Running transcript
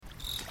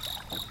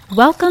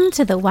Welcome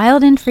to the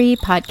Wild and Free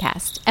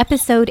Podcast,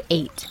 Episode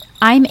 8.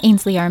 I'm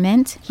Ainsley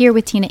Arment, here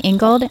with Tina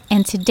Ingold,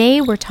 and today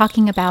we're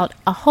talking about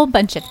a whole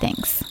bunch of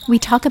things. We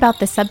talk about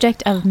the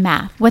subject of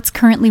math, what's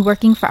currently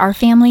working for our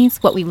families,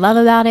 what we love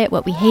about it,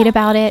 what we hate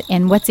about it,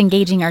 and what's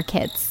engaging our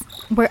kids.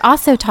 We're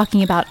also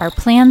talking about our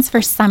plans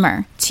for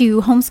summer,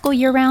 to homeschool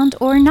year-round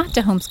or not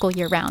to homeschool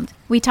year-round.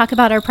 We talk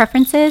about our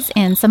preferences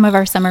and some of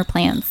our summer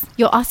plans.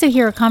 You'll also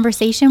hear a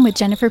conversation with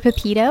Jennifer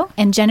Pepito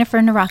and Jennifer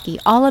Naraki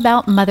all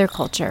about mother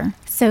culture.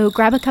 So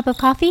grab a cup of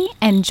coffee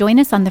and join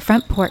us on the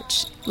front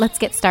porch. Let's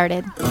get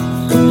started.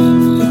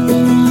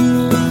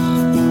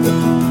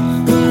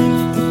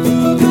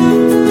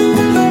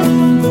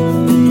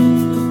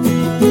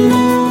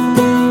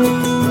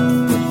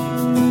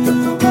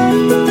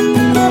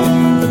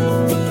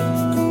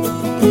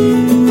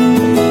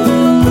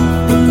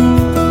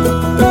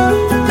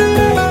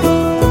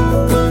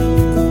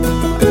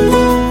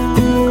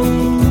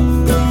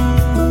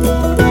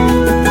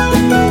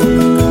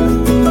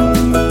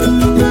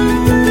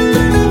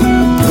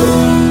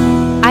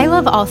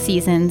 All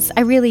seasons.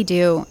 I really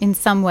do in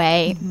some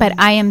way, but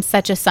I am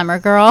such a summer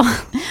girl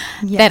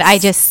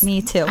that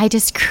me too. I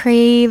just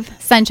crave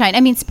sunshine.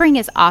 I mean, spring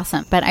is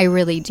awesome, but I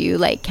really do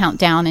like count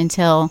down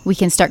until we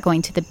can start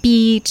going to the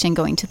beach and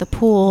going to the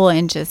pool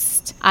and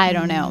just, I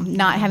don't know,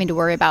 not having to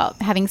worry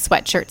about having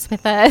sweatshirts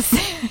with us.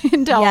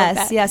 And all of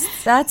that. Yes,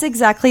 that's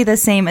exactly the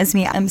same as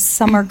me. I'm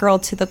summer girl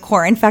to the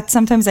core. In fact,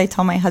 sometimes I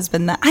tell my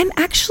husband that I'm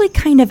actually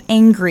kind of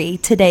angry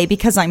today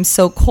because I'm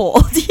so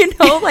cold,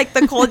 like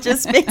the cold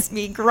just makes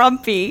me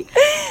grumpy.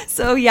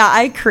 So yeah,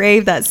 I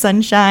crave that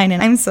sunshine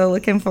and I'm so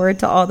looking forward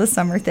to all the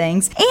summer things.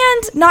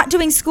 And not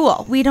doing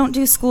school. We don't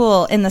do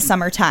school in the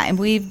summertime.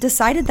 We've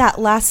decided that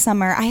last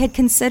summer. I had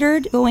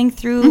considered going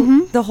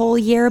through the whole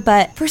year,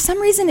 but for some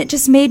reason it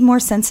just made more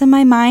sense in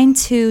my mind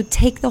to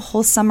take the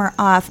whole summer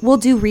off. We'll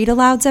do read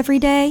alouds every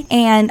day,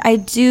 and I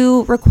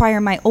do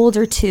require my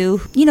older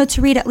two,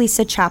 to read at least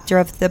a chapter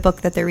of the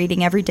book that they're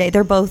reading every day.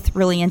 They're both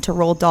really into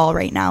Roald Dahl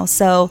right now.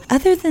 So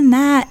other than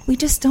that, we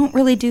just don't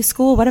really do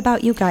school. What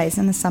about you guys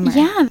in the summer?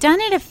 Yeah, I've done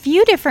it a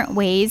few different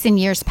ways in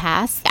years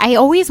past. I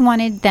always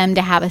wanted them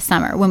to have a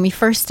summer. When we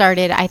first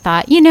started, I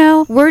thought,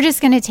 we're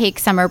just going to take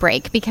summer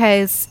break,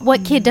 because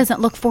what kid doesn't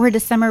look forward to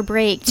summer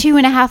break?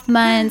 2.5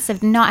 months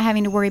of not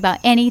having to worry about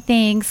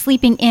anything,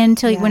 sleeping in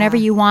till whenever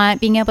you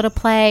want, being able to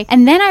play.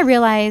 And then I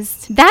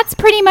realized that's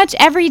pretty much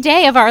every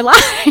day of our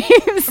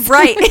lives.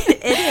 Right,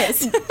 it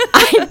is.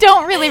 I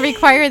don't really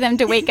require them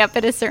to wake up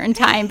at a certain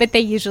time, but they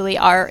usually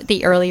are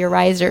the earlier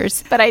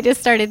risers. But I just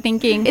started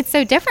thinking it's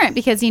so different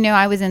because,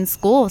 I was in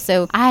school,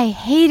 so I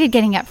hated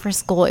getting up for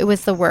school. It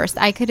was the worst.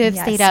 I could have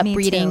stayed up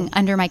reading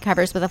under my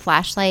covers with a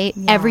flashlight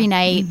every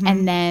night,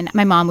 and then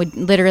my mom would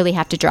literally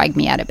have to drag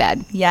me out of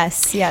bed.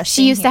 Yes.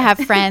 She used to have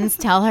friends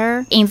tell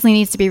her, Ainsley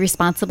needs to be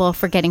responsible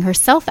for getting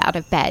herself out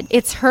of bed.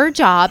 It's her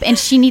job, and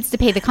she needs to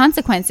pay the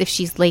consequence if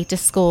she's late to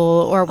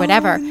school or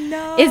whatever. Oh,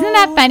 no. Isn't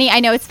that funny? I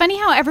know it's funny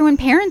how everyone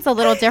parents a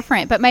little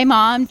different, but my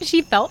mom,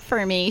 she felt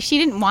for me. She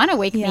didn't want to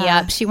wake me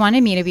up. She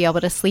wanted me to be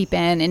able to sleep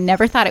in, and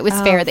never thought it was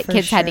fair that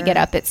kids had to get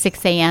up at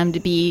 6 a.m. to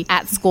be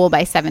at school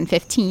by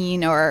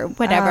 7:15 or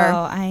whatever.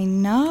 Oh, I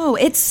know.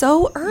 It's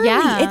so early.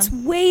 Yeah. It's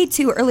way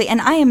too early.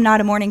 And I am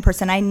not a morning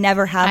person. I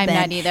never have been.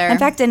 I'm not either. In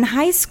fact, in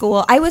high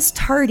school, I was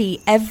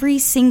tardy every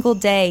single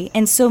day.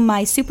 And so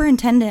my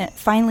superintendent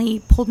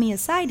finally pulled me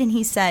aside and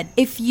he said,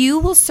 if you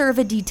will serve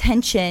a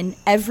detention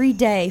every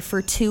day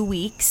for 2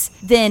 weeks,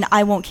 then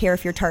I won't care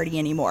if you're tardy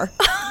anymore.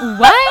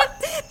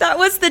 What? That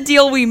was the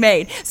deal we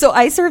made. So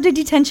I served a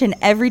detention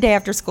every day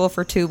after school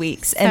for 2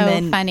 weeks. And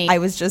then funny. I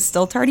was just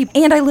still tardy.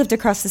 And I lived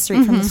across the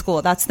street from the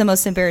school. That's the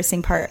most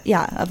embarrassing part,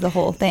 of the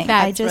whole thing.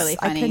 That's really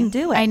funny. I couldn't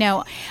do it. I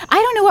know. I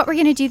don't know what we're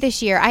going to do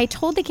this year. I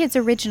told the kids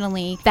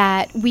originally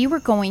that we were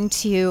going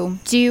to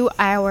do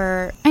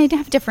I'd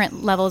have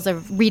different levels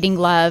of reading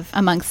love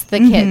amongst the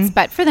kids,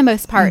 but for the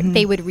most part,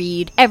 they would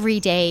read every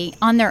day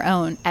on their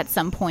own at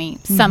some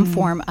point, some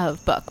form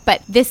of book.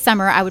 But this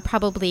summer, I would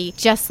probably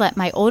just let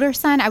my older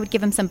son, I would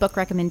give him some book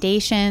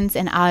recommendations,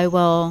 and I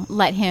will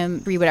let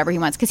him read whatever he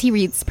wants, because he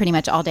reads pretty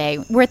much all day.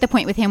 We're at the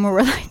point with him where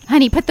we're like,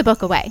 honey, put the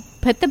book away.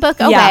 Put the book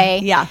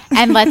away,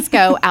 and let's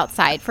go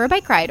outside for a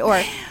bike ride,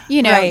 or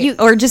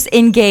or just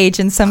engage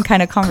in some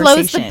kind of conversation.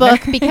 Close the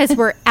book because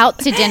we're out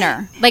to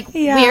dinner.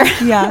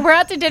 We're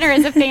out to dinner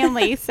as a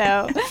family.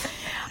 So,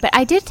 but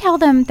I did tell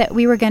them that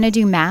we were going to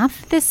do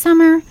math this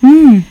summer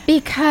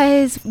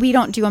because we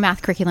don't do a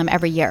math curriculum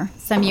every year.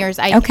 Some years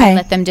I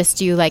let them just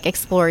do like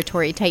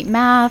exploratory type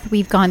math.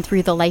 We've gone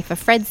through the Life of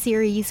Fred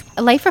series.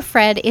 Life of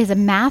Fred is a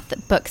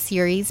math book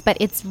series, but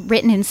it's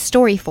written in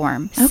story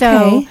form. Okay.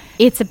 So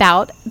it's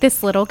about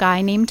this little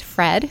guy named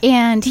Fred,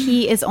 and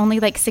he is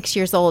only like 6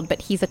 years old,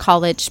 but he's a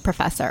college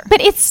professor.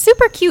 But it's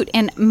super cute,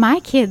 and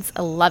my kids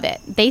love it.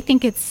 They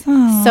think it's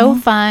so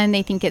fun.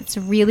 They think it's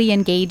really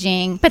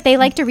engaging, but they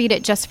like to read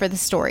it just for the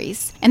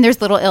stories. And there's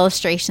little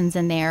illustrations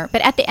in there.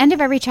 But at the end of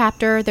every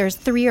chapter, there's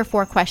 3 or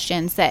 4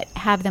 questions that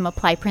have them apply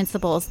apply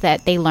principles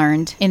that they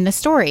learned in the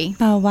story.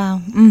 Oh,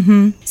 wow.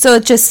 Mm-hmm. So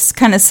it just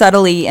kind of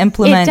subtly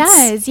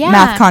implements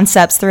math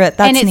concepts through it.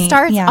 That's and it neat.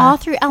 starts all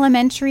through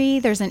elementary.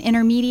 There's an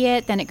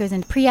intermediate, then it goes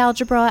into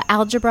pre-algebra,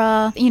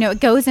 algebra. It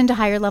goes into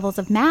higher levels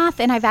of math.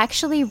 And I've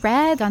actually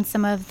read on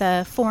some of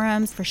the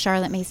forums for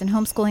Charlotte Mason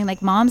homeschooling,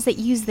 like moms that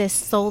use this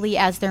solely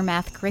as their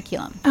math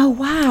curriculum. Oh,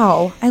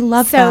 wow. I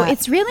love that. So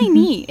it's really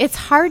neat. It's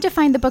hard to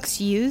find the books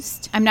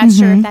used. I'm not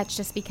sure if that's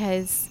just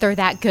because they're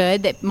that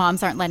good that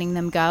moms aren't letting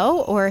them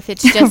go, or if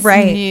it's just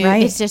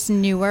it's just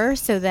newer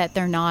so that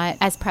they're not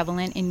as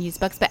prevalent in used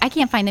books. But I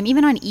can't find them.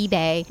 Even on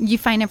eBay, you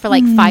find them for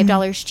like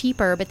 $5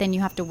 cheaper, but then you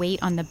have to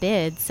wait on the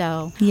bid.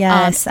 So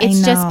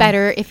it's just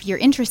better if you're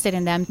interested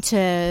in them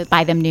to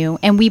buy them new.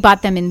 And we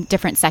bought them in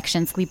different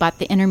sections. We bought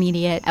the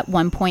intermediate at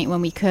one point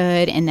when we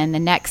could, and then the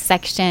next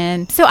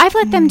section. So I've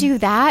let them do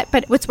that.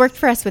 But what's worked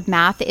for us with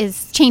math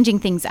is changing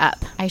things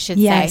up, I should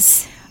say.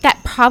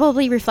 That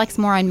probably reflects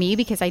more on me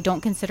because I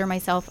don't consider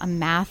myself a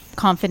math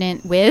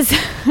confident whiz.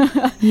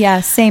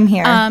 Same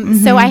here.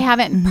 So I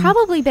haven't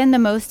probably been the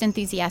most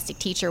enthusiastic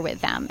teacher with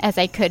them as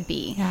I could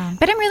be.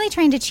 But I'm really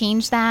trying to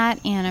change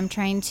that, and I'm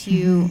trying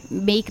to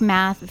make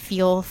math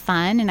feel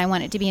fun, and I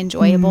want it to be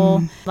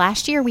enjoyable.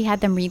 Last year we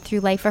had them read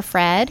through Life of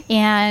Fred,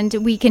 and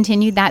we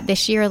continued that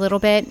this year a little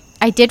bit.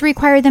 I did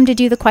require them to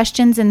do the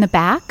questions in the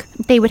back.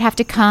 They would have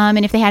to come,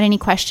 and if they had any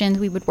questions,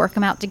 we would work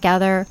them out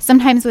together.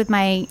 Sometimes with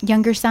my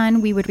younger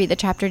son, we would read the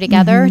chapter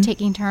together,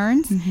 taking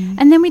turns.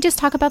 And then we just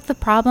talk about the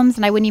problems,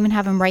 and I wouldn't even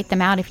have him write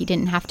them out if he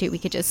didn't have to. We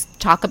could just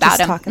talk about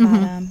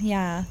them.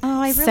 Yeah.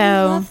 Oh, I really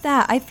love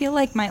that. I feel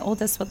like my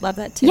oldest would love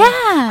that too. Yeah.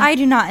 I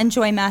do not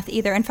enjoy math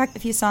either. In fact,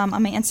 if you saw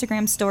on my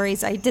Instagram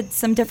stories, I did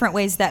some different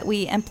ways that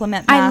we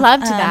implement math. I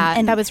loved that.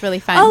 And that was really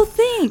fun. Oh,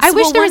 thanks. I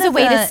wish there was a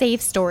way to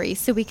save stories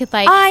so we could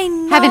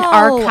have an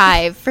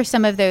archive for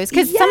some of those,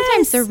 because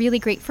sometimes they're really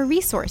great for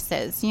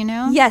resources,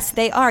 Yes,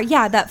 they are.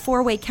 Yeah, that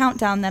 4-way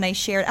countdown that I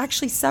shared.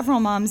 Actually, several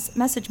moms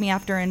messaged me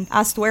after and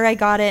asked where I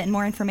got it and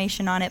more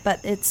information on it,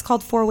 but it's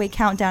called 4-way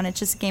countdown. It's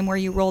just a game where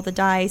you roll the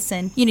dice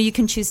and, you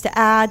can choose to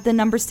add the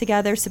numbers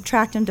together,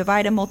 subtract them,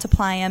 divide them,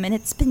 multiply them, and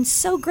it's been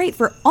so great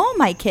for all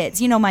my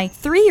kids. My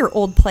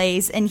 3-year-old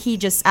plays, and he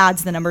just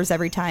adds the numbers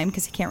every time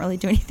because he can't really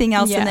do anything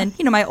else, and then,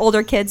 my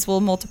older kids will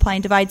multiply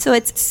and divide. So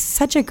it's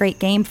such a great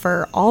game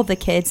for all the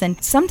kids,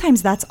 and sometimes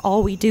that's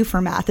all we do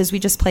for math is we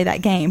just play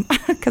that game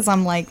because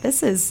I'm like,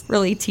 this is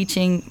really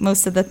teaching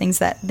most of the things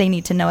that they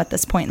need to know at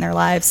this point in their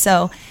lives.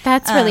 So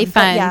that's really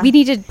fun. We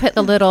need to put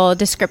a little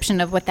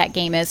description of what that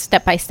game is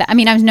step by step. I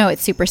mean, I know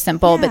it's super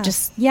simple, but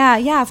just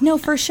no,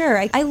 for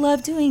sure. I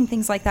love doing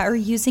things like that, or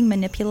using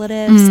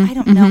manipulatives. I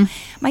don't know.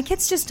 My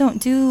kids just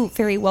don't do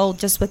very well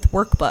just with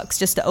workbooks,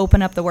 just to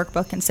open up the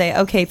workbook and say,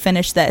 okay,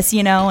 finish this,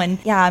 and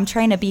I'm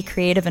trying to be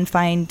creative and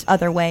find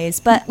other ways,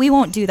 but we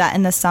won't do that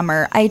in the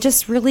summer. I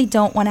just really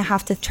don't want to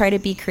have to try to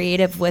be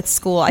creative with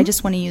school. I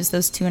just want to use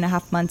those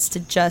 2.5 months to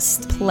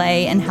just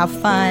play and have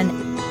fun.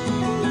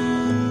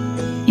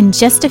 In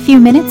just a few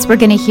minutes, we're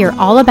going to hear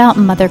all about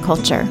mother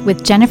culture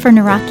with Jennifer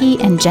Naraki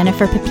and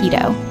Jennifer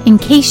Pepito. In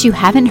case you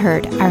haven't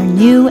heard, our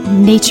new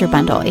Nature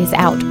Bundle is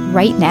out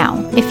right now.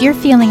 If you're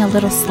feeling a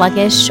little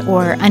sluggish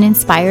or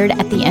uninspired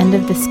at the end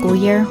of the school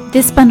year,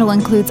 this bundle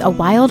includes a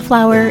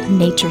wildflower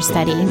nature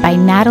study by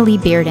Natalie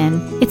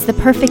Bearden. It's the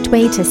perfect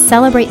way to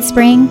celebrate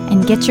spring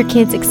and get your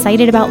kids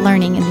excited about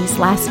learning in these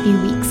last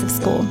few weeks of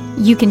school.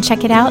 You can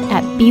check it out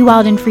at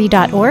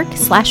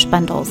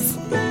bewildandfree.org/bundles.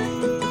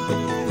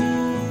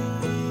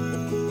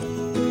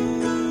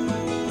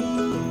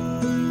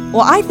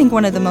 Well, I think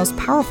one of the most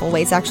powerful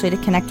ways actually to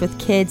connect with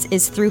kids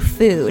is through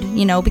food,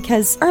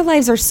 because our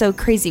lives are so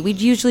crazy. We'd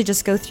usually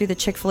just go through the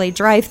Chick-fil-A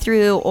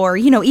drive-thru, or,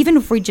 even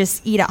if we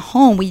just eat at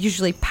home, we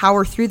usually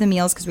power through the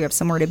meals because we have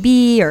somewhere to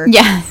be, or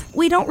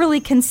we don't really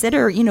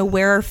consider,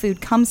 where our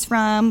food comes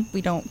from.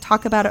 We don't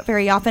talk about it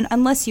very often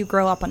unless you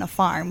grow up on a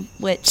farm,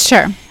 which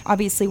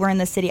obviously we're in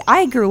the city.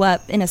 I grew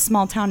up in a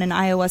small town in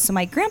Iowa, so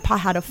my grandpa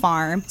had a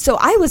farm. So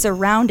I was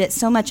around it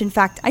so much. In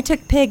fact, I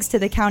took pigs to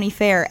the county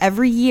fair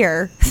every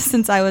year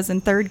since I was in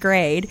 3rd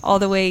grade all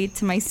the way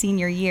to my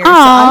senior year.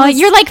 Oh,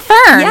 you're like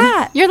Fern.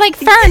 Yeah. You're like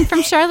Fern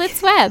from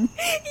Charlotte's Web.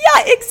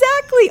 Yeah,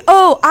 exactly.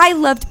 Oh, I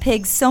loved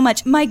pigs so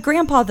much. My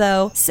grandpa,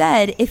 though,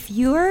 said if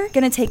you're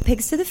going to take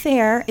pigs to the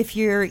fair, if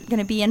you're going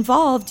to be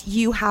involved,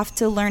 you have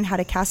to learn how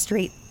to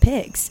castrate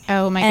pigs.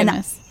 Oh, my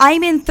goodness.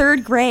 I'm in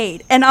 3rd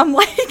grade, and I'm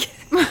like...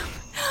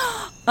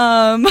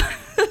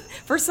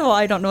 First of all,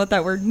 I don't know what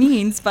that word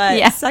means,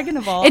 but second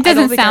of all, it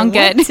doesn't sound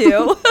good.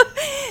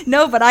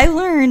 No, but I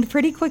learned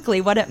pretty quickly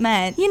what it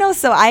meant.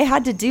 So I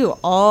had to do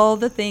all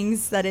the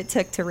things that it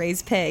took to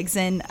raise pigs,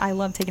 and I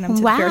love taking them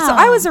to the fair. So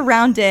I was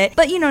around it.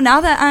 But,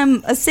 now that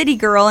I'm a city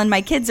girl and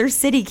my kids are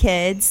city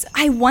kids,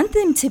 I want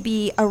them to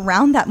be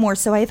around that more.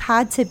 So I've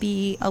had to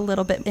be a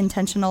little bit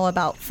intentional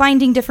about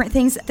finding different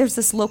things. There's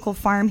this local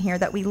farm here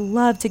that we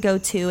love to go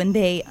to, and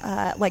they,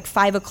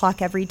 5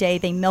 o'clock every day,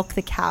 they milk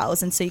the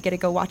cows. And so you get to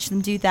go watch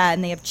them do that.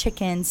 And they have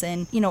chickens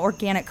and,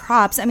 organic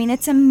crops. I mean,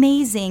 it's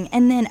amazing.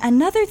 And then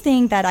another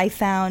thing that that I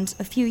found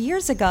a few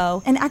years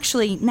ago. And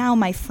actually now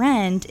my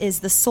friend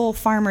is the sole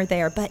farmer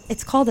there, but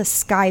it's called a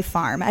Sky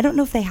Farm. I don't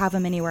know if they have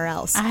them anywhere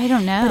else. I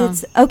don't know.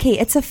 But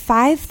it's a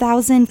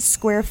 5,000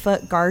 square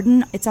foot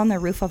garden. It's on the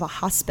roof of a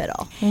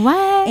hospital.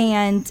 What?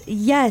 And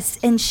yes,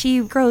 and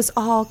she grows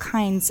all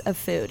kinds of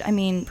food. I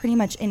mean, pretty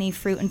much any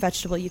fruit and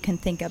vegetable you can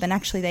think of. And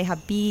actually they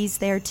have bees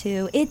there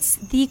too. It's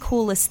the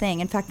coolest thing.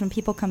 In fact, when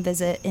people come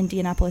visit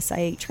Indianapolis,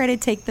 I try to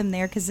take them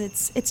there because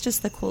it's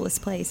just the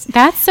coolest place.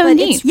 That's so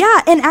neat.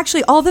 Yeah, and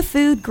actually all the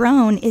food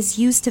grown is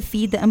used to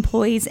feed the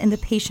employees and the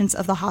patients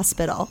of the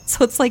hospital.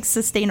 So it's like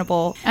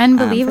sustainable.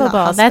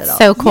 Unbelievable. That's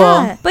so cool.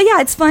 Yeah. But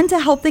yeah, it's fun to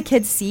help the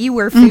kids see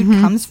where food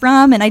comes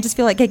from. And I just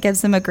feel like it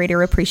gives them a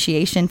greater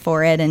appreciation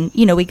for it. And,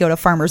 we go to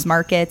farmers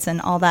markets and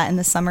all that in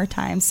the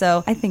summertime.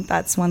 So I think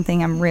that's one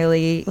thing I'm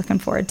really looking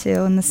forward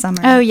to in the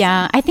summer. Oh,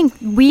 yeah. I think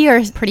we are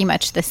pretty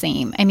much the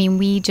same. I mean,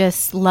 we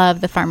just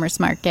love the farmers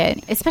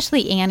market,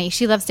 especially Annie.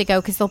 She loves to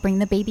go because they'll bring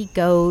the baby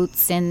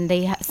goats and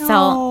they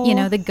sell,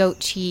 the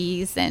goat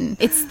cheese. And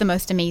it's the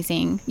most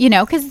amazing,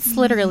 because it's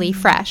literally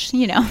fresh,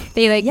 they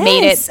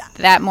made it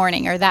that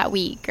morning or that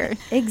week.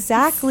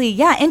 Exactly.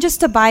 Yeah. And just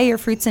to buy your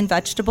fruits and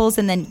vegetables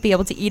and then be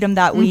able to eat them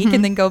that week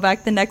and then go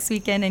back the next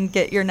weekend and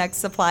get your next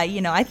supply.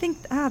 I think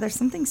there's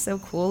something so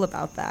cool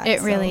about that.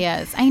 It really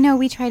is. I know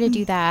we try to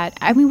do that.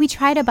 I mean, we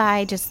try to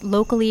buy just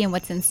locally and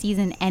what's in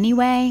season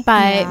anyway.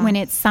 But when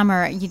it's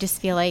summer, you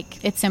just feel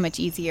like it's so much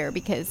easier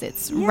because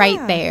it's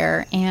right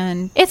there.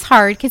 And it's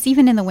hard because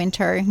even in the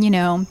winter,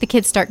 the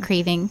kids start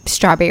craving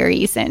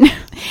strawberries and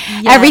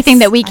everything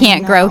that we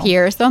can't grow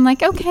here. So I'm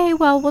like, okay,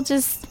 well, we'll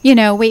just,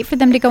 wait for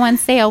them to go on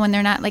sale when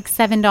they're not like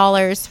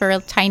 $7 for a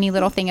tiny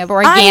little thing of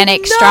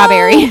organic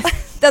strawberries.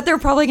 That they're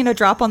probably going to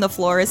drop on the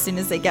floor as soon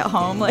as they get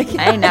home.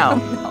 I know.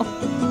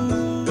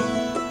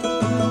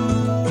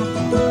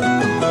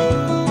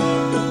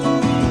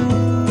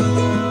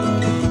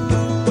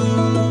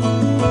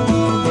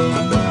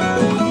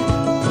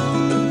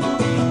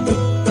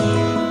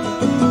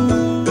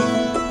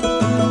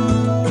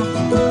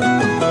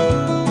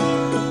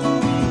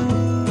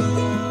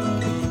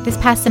 This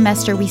past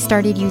semester, we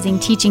started using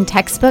teaching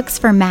textbooks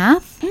for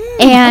math.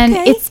 And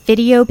it's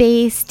video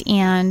based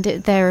and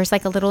there's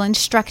like a little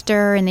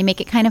instructor and they make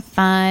it kind of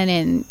fun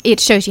and it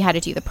shows you how to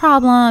do the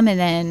problem. And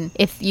then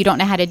if you don't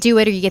know how to do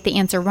it or you get the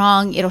answer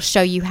wrong, it'll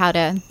show you how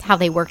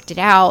they worked it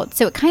out.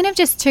 So it kind of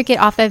just took it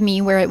off of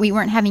me where we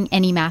weren't having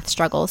any math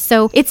struggles.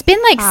 So it's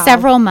been like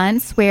several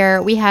months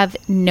where we have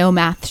no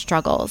math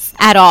struggles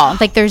at all.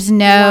 Like there's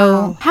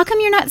no, how come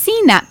you're not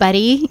seeing that,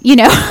 buddy?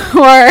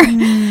 Or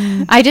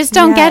I just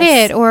don't get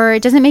it, or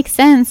it doesn't make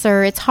sense,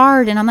 or it's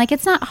hard. And I'm like,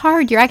 it's not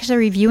hard. You're actually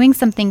reviewing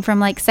something from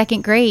like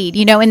second grade,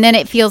 and then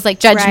it feels like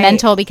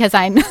judgmental because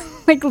I'm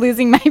like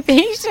losing my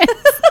patience.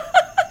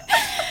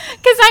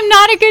 Because I'm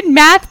not a good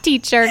math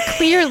teacher,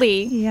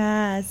 clearly.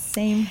 Yeah,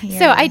 same here.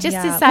 So I just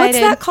decided. What's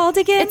that called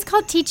again? It's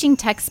called teaching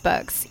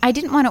textbooks. I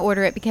didn't want to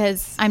order it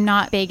because I'm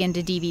not big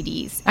into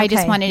DVDs. I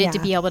just wanted it to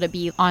be able to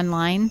be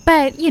online.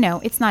 But,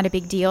 it's not a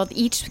big deal.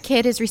 Each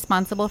kid is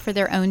responsible for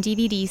their own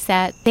DVD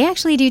set. They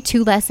actually do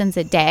 2 lessons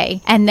a day.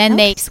 And then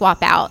they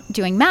swap out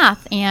doing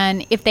math.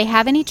 And if they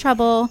have any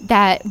trouble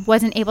that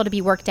wasn't able to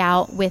be worked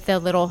out with a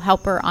little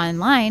helper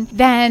online,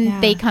 then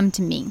they come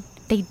to me.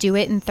 They do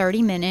it in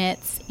 30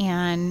 minutes.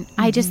 And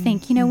I just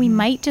think, we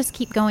might just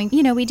keep going.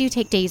 We do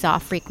take days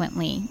off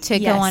frequently to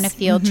go on a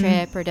field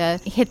trip or to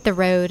hit the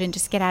road and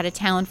just get out of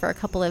town for a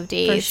couple of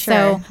days. For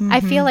sure. So I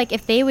feel like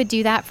if they would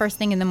do that first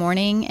thing in the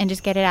morning and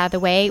just get it out of the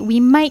way, we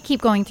might keep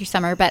going through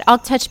summer. But I'll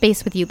touch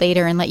base with you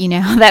later and let you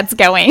know how that's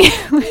going.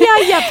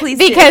 Yeah, please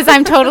Because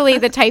I'm totally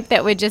the type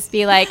that would just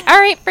be like, all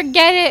right,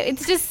 forget it.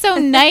 It's just so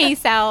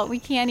nice out. We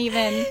can't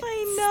even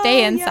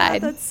stay inside. Yeah,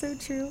 that's so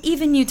true.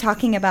 Even you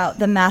talking about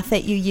the math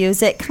that you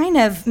use, it kind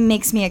of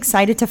makes me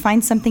excited to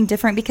find something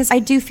different because I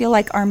do feel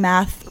like our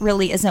math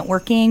really isn't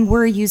working.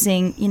 We're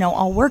using,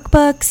 all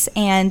workbooks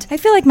and I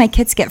feel like my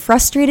kids get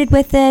frustrated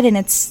with it and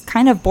it's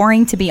kind of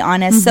boring to be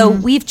honest. So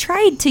we've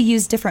tried to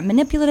use different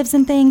manipulatives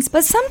and things,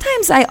 but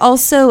sometimes I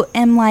also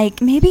am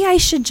like, maybe I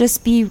should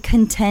just be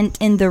content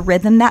in the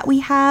rhythm that we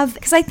have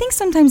because I think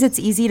sometimes it's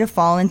easy to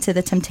fall into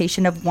the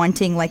temptation of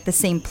wanting like the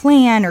same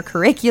plan or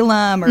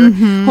curriculum or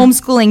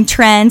homeschooling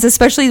trends,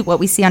 especially what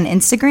we see on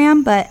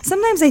Instagram. But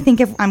sometimes I think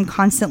if I'm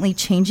constantly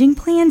changing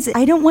plans,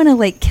 I don't want to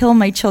like kill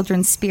my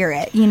children's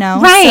spirit,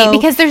 Right,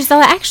 because there's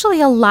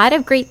actually a lot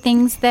of great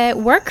things that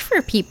work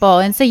for people.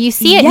 And so you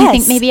see it and you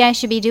think maybe I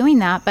should be doing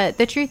that. But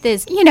the truth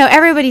is,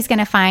 everybody's going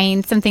to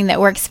find something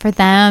that works for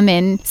them.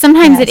 And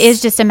sometimes it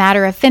is just a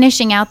matter of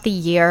finishing out the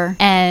year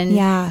and,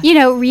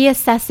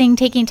 reassessing,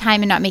 taking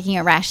time and not making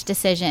a rash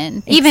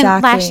decision. Even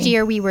last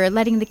year, we were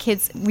letting the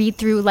kids read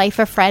through Life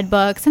of Fred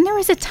books. And there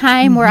was a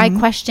time where I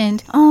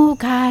questioned, oh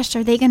gosh,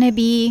 are they going to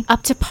be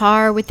up to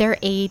par with their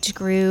age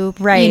group?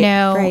 Right. You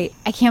know, right.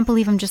 I can't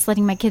believe I'm just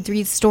letting my kids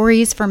read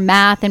stories for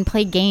math and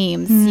play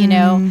games, you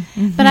know.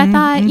 But I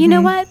thought, you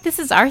know what? This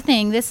is our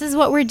thing. This is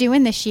what we're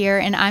doing this year.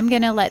 And I'm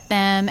going to let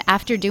them,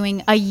 after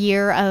doing a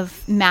year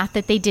of math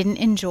that they didn't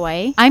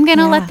enjoy, I'm going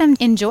to let them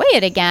enjoy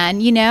it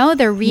again. You know,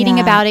 they're reading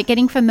about it,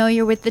 getting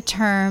familiar with the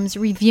terms,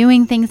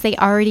 reviewing things they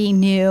already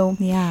knew,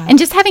 and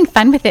just having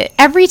fun with it.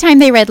 Every time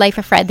they read Life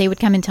of Fred, they would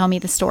come and tell me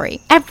the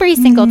story. Every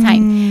single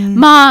time.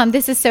 Mom,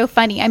 this is so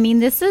funny. I mean,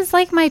 this is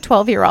like my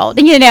 12-year-old,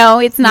 you know,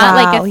 it's not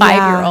like a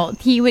 5-year-old.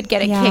 He would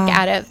get a kick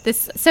out of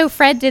this. So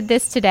Fred did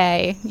this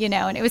today, you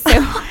know, and it was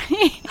so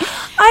funny.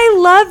 I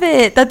love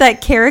it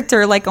that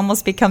character like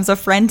almost becomes a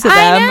friend to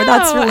them.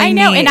 That's really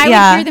neat. And I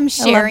would hear them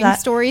sharing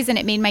stories, and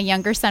it made my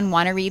younger son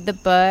want to read the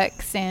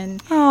books.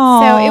 And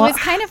so it was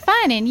kind of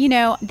fun. And, you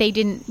know, they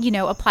didn't, you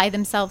know, apply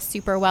themselves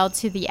super well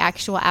to the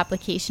actual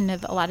application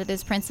of a lot of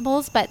those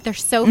principles, but they're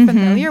so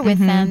familiar with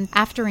them.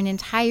 After an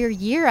entire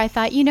year, I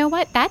thought, you know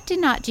what, that did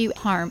not do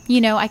harm.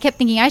 You know, I kept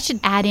thinking I should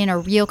add in a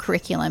real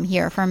curriculum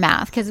here for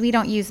math, because we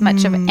don't use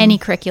much of any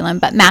curriculum,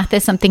 but math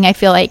is something I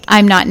feel like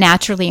I'm not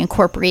naturally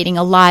incorporating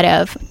a lot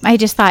of. I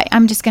just thought,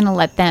 I'm just going to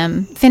let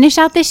them finish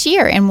out this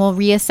year, and we'll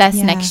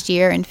reassess next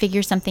year and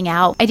figure something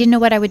out. I didn't know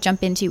what I would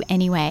jump into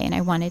anyway, and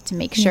I wanted to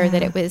make sure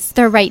that it was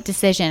the right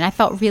decision. I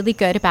felt really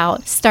good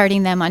about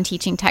starting them on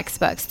teaching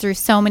textbooks through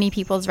so many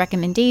people's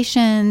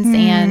recommendations.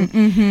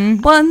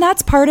 Well, and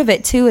that's part of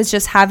it too, is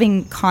just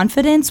having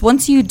confidence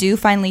once you do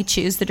finally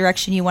choose the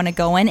direction you want to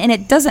go in. And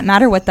it doesn't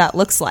matter what that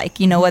looks like,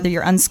 you know, whether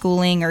you're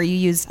unschooling or you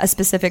use a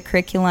specific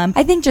curriculum.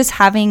 I think just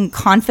having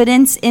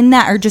confidence in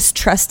that, or just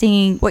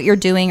trusting what you're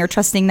doing, or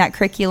trusting that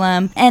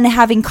curriculum, and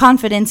having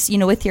confidence, you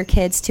know, with your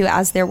kids too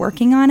as they're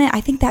working on it,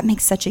 I think that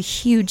makes such a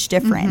huge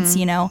difference,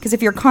 you know, because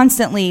if you're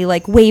constantly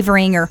like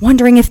wavering or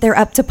wondering if they're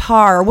up to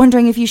par, or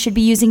wondering if you should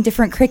be using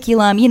different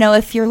curriculum, you know,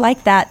 if you're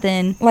like that,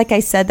 then like I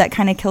said, that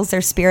kind of kills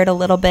their spirit a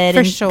little bit.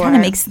 For sure. Kind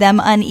of makes them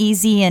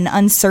uneasy and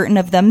uncertain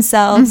of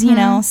themselves, you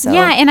know. So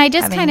and I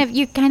just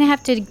you kind of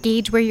have to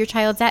gauge where your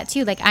child's at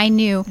too. Like, I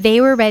knew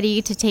they were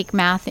ready to take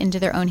math into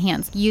their own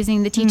hands.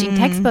 Using the teaching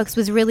textbooks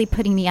was really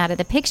putting me out of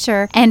the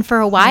picture, and for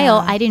a while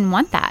I didn't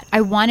want that.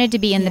 I wanted to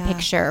be in the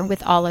picture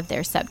with all of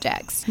their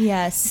subjects.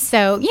 Yes.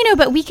 So, you know,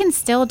 but we can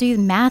still do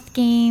math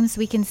games,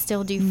 we can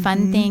still do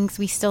fun things.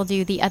 We still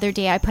do, the other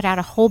day I put out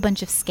a whole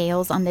bunch of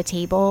scales on the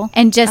table,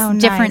 and just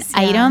different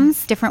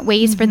items, different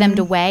ways for them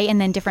to weigh, and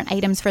then different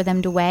items for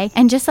them to weigh,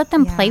 and just let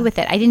them play with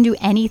it. I didn't do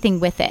anything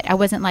with it. I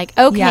wasn't like,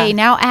 okay,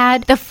 now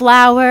add the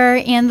flour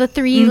and the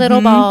 3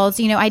 little balls.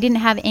 You know, I didn't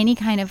have any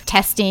kind of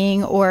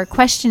testing or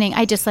questioning.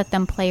 I just let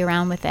them play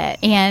around with it,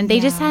 and they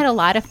just had a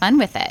lot of fun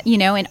with it, you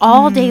know. And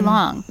all day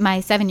long, my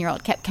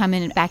 7-year-old kept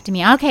coming back to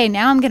me, okay,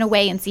 now I'm going to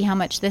weigh and see how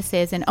much this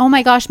is. And oh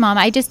my gosh, Mom,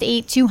 I just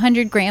ate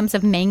 200 grams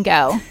of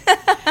mango.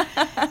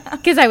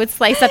 Because I would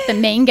slice up the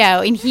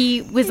mango, and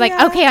he was like,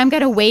 okay, I'm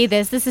going to weigh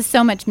this. This is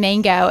so much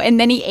mango. And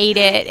then he ate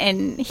it,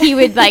 and he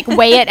would like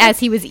weigh it as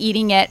he was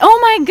eating it. Oh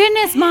my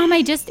goodness, Mom,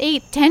 I just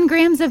ate 10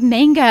 grams of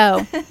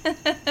mango.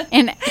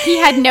 And he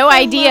had no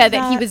idea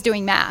that he was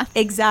doing math.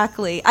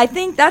 Exactly. I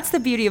think that's the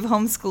beauty of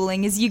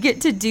homeschooling, is you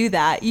get to do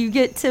that. You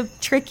get to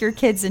trick your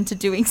kids into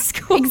doing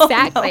school.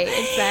 Exactly.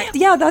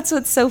 Yeah, that's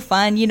what's so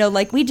fun. You know,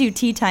 like we do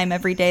tea time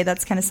every day.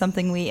 That's kind of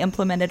something we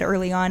implemented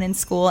early on in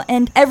school.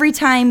 And every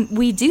time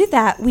we do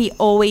that, we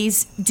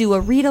always do a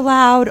read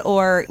aloud,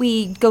 or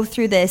we go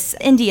through this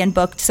Indian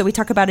book. So we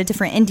talk about a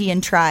different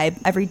Indian tribe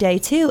every day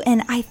too.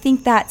 And I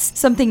think that's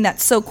something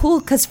that's so cool,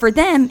 because for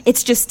them,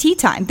 it's just tea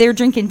time. They're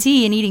drinking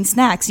tea and eating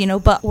snacks, you know,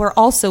 but we're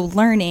also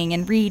learning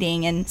and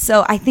reading. And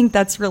so I think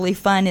that's really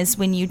fun, is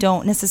when you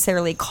don't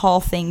necessarily call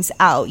things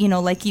out, you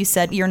know, like you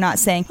said, you're not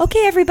saying,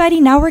 okay, everybody,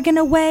 now we're going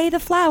to weigh the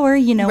flour,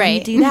 you know, when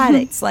you do that,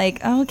 it's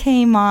like,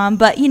 okay, Mom.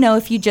 But, you know,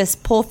 if you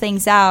just pull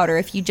things out, or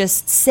if you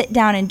just sit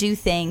down and do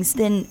things,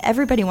 then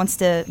everybody wants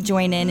to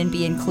join in and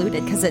be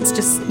included, because it's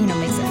just, you know,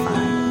 makes it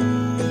fun.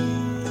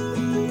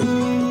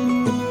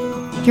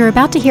 You're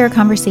about to hear a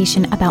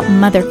conversation about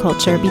mother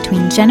culture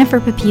between Jennifer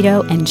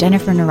Pepito and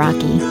Jennifer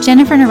Naraki.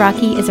 Jennifer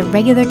Naraki is a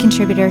regular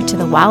contributor to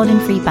the Wild and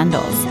Free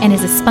bundles, and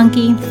is a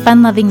spunky,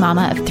 fun-loving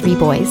mama of 3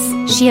 boys.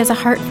 She has a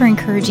heart for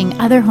encouraging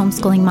other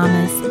homeschooling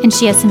mamas, and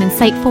she has some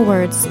insightful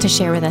words to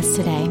share with us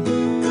today.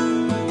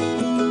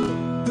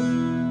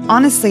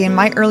 Honestly, in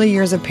my early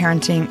years of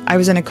parenting, I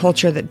was in a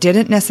culture that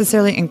didn't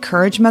necessarily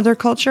encourage mother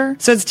culture.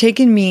 So it's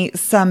taken me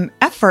some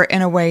effort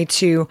in a way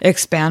to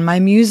expand my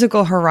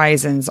musical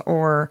horizons,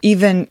 or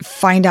even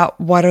find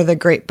out what are the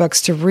great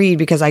books to read,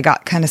 because I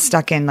got kind of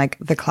stuck in like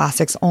the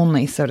classics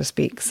only, so to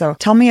speak. So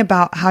tell me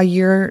about how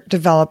you're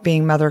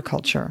developing mother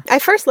culture. I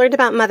first learned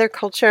about mother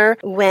culture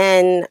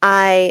when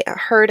I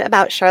heard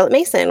about Charlotte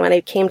Mason, when I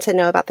came to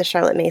know about the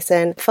Charlotte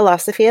Mason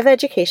philosophy of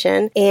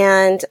education.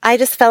 And I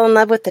just fell in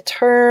love with the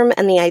term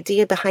and the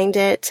idea behind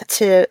it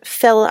to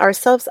fill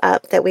ourselves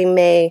up that we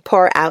may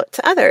pour out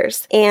to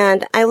others.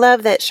 And I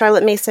love that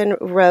Charlotte Mason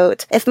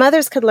wrote, if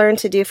mothers could learn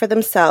to do for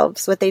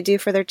themselves what they do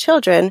for their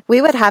children,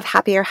 we would have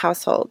happier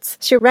households.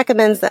 She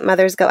recommends that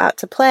mothers go out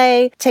to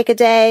play, take a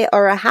day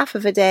or a half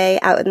of a day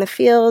out in the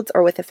fields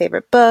or with a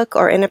favorite book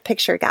or in a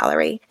picture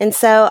gallery. And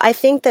so I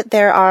think that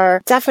there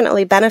are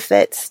definitely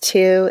benefits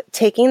to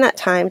taking that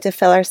time to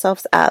fill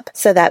ourselves up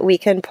so that we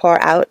can pour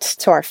out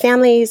to our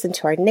families and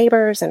to our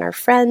neighbors and our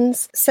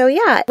friends. So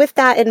yeah, with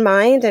that in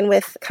mind and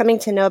with coming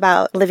to know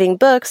about Living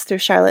Books through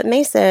Charlotte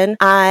Mason,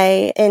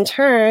 I in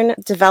turn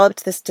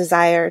developed this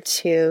desire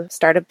to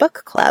start a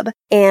book club.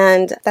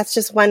 And that's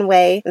just one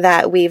way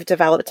that we've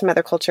developed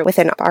mother culture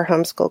within our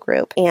homeschool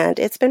group. And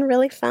it's been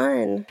really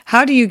fun.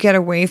 How do you get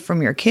away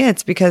from your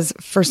kids? Because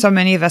for so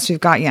many of us, we've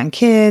got young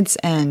kids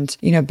and,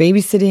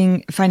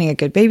 babysitting, finding a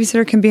good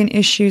babysitter can be an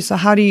issue. So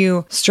how do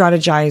you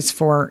strategize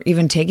for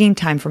even taking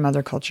time for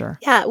mother culture?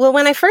 Yeah, well,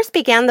 when I first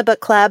began the book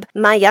club,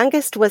 my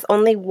youngest was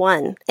only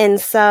 1. And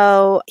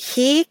so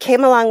he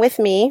came along with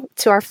me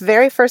to our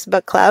very first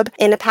book club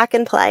in a pack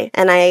and play.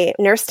 And I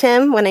nursed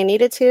him when I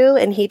needed to,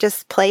 and he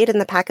just played in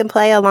the pack and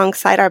play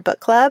alongside our book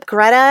club.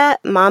 Greta,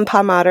 Mom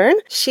Pa Modern,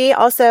 she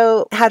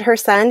also had her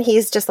son.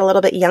 He's just a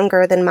little bit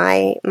younger than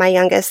my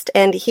youngest,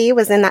 and he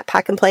was in that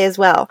pack and play as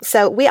well.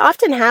 So we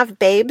often have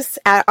babes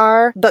at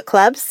our book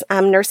clubs,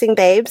 nursing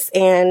babes,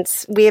 and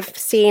we've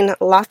seen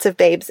lots of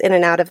babes in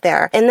and out of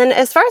there. And then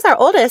as far as our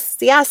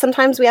oldest, yeah,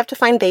 sometimes we have to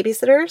find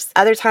babysitters.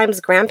 Other times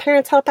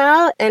grandparents help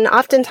out, and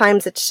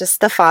oftentimes it's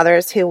just the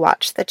fathers who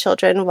watch the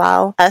children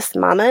while us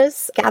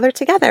mamas gather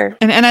together.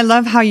 And I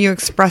love how you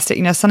expressed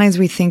it. Sometimes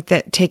we think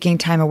that taking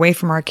time away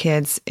from our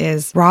kids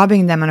is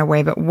robbing them in a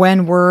way, but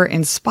when we're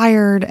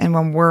inspired and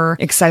when we're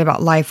excited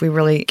about life, we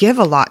really give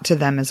a lot to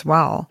them as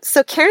well.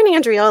 So Karen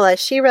Andriola,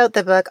 she wrote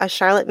the book, A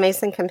Charlotte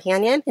Mason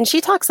Companion, and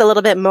she talks a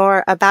little bit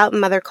more about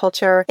mother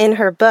culture in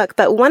her book.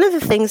 But one of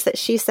the things that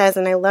she says,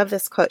 and I love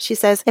this quote, she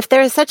says, if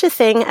there is such a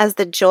thing as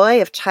the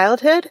joy of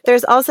childhood,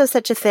 there's also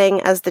such a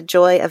thing as the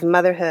joy of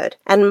motherhood.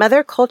 And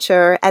mother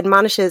culture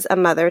admonishes a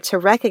mother to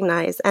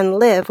recognize and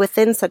live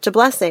within such a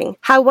blessing.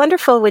 How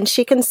wonderful when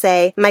she can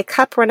say, my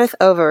cup runneth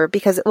over,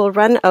 because it will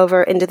run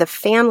over into the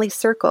family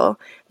circle.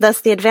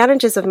 Thus, the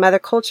advantages of mother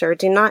culture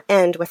do not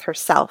end with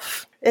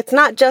herself. It's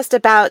not just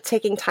about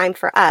taking time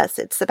for us.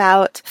 It's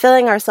about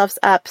filling ourselves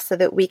up so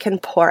that we can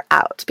pour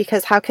out.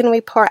 Because how can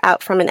we pour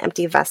out from an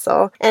empty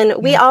vessel? And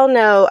we all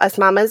know, as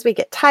mamas, we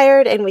get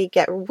tired and we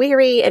get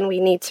weary and we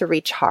need to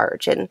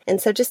recharge. And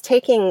so just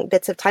taking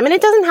bits of time. And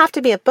it doesn't have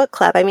to be a book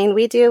club. I mean,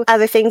 we do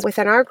other things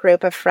within our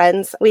group of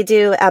friends. We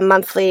do a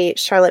monthly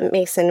Charlotte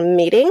Mason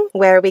meeting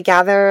where we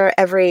gather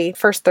every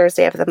first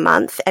Thursday of the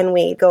month and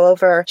we go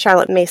over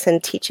Charlotte Mason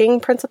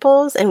teaching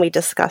principles and we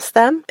discuss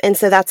them. And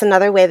so that's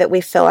another way that we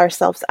fill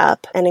ourselves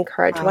up and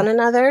encourage one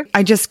another.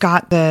 I just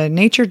got the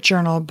Nature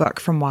Journal book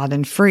from Wild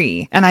and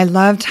Free, and I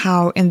loved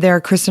how in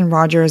there Kristen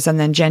Rogers and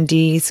then Jen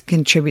Dees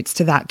contributes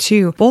to that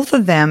too. Both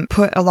of them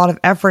put a lot of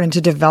effort into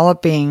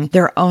developing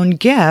their own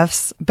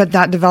gifts, but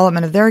that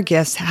development of their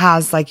gifts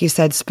has, like you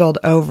said, spilled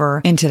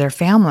over into their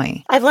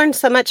family. I've learned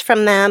so much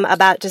from them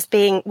about just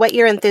being what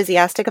you're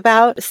enthusiastic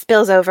about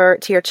spills over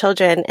to your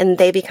children and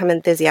they become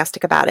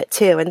enthusiastic about it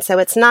too. And so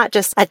it's not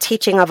just a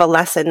teaching of a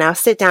lesson. Now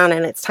sit down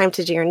and it's time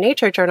to do your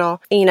nature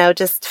journal,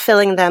 just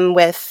filling them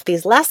with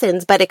these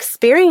lessons, but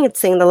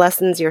experiencing the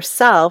lessons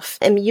yourself,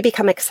 and you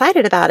become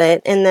excited about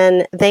it, and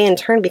then they in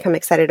turn become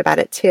excited about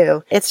it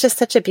too. It's just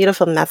such a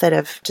beautiful method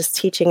of just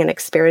teaching and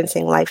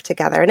experiencing life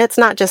together. And it's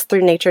not just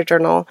through Nature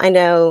Journal. I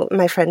know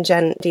my friend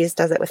Jen Dees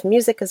does it with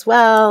music as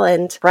well,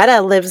 and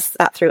Greta lives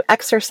that through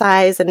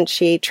exercise, and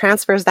she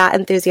transfers that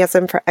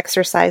enthusiasm for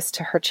exercise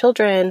to her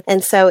children.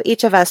 And so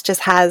each of us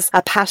just has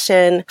a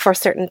passion for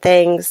certain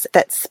things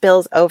that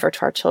spills over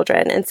to our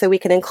children. And so we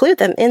can include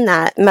them in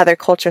that mother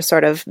culture,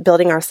 sort of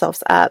building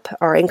ourselves up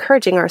or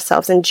encouraging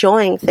ourselves,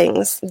 enjoying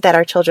things that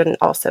our children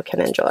also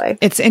can enjoy.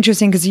 It's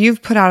interesting because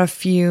you've put out a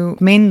few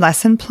main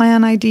lesson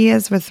plan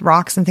ideas with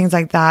rocks and things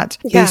like that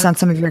based on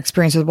some of your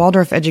experience with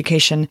Waldorf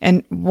education.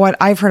 And what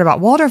I've heard about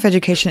Waldorf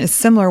education is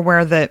similar,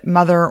 where the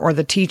mother or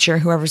the teacher,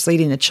 whoever's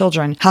leading the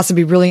children, has to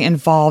be really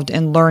involved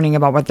in learning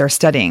about what they're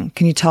studying.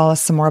 Can you tell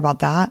us some more about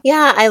that?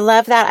 Yeah, I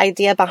love that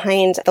idea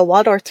behind the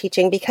Waldorf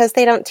teaching, because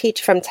they don't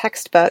teach from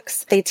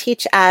textbooks. They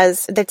teach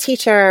as the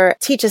teacher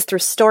teaches through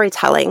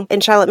storytelling.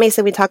 In Charlotte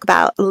Mason, we talk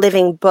about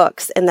living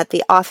books and that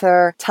the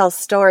author tells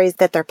stories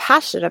that they're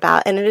passionate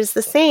about. And it is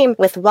the same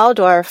with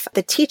Waldorf.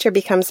 The teacher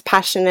becomes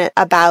passionate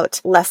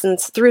about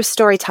lessons through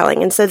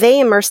storytelling. And so they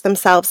immerse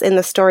themselves in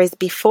the stories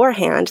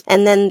beforehand,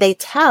 and then they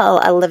tell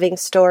a living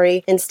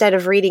story instead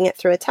of reading it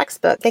through a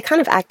textbook. They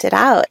kind of act it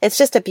out. It's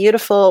just a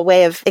beautiful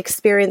way of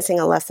experiencing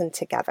a lesson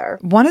together.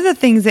 One of the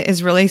things that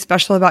is really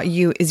special about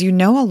you is you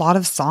know a lot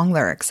of song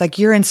lyrics. Like,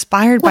 you're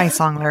inspired by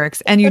song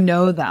lyrics and you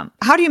know them.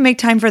 How do you make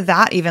time for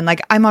that, even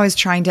like I'm always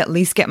trying to at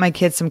least get my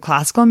kids some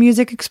classical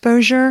music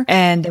exposure.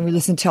 And then we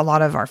listen to a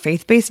lot of our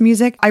faith-based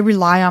music. I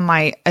rely on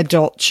my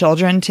adult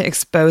children to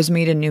expose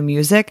me to new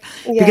music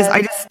because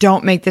I just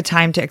don't make the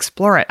time to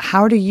explore it.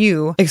 How do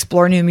you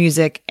explore new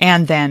music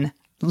and then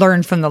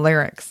learn from the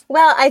lyrics?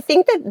 Well, I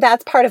think that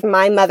that's part of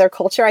my mother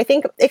culture. I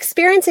think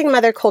experiencing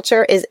mother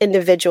culture is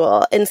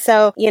individual. And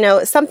so,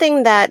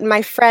 something that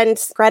my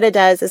friend Greta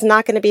does is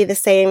not going to be the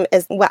same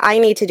as what I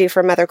need to do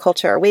for mother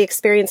culture. We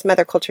experience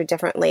mother culture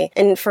differently.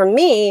 And for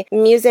me,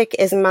 music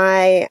is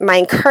my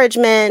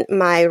encouragement,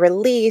 my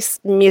release.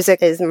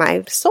 Music is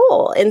my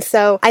soul. And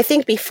so I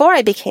think before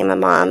I became a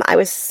mom, I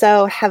was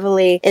so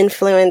heavily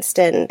influenced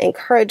and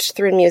encouraged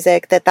through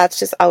music that that's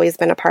just always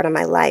been a part of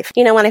my life.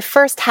 When I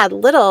first had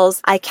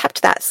littles, I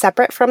kept that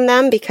separate from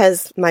them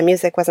because my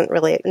music wasn't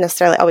really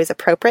necessarily always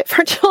appropriate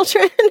for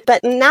children.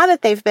 But now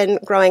that they've been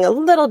growing a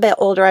little bit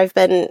older, I've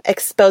been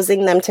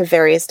exposing them to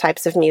various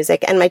types of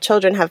music. And my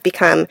children have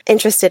become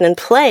interested in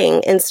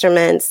playing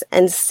instruments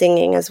and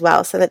singing as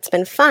well. So that's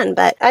been fun.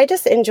 But I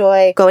just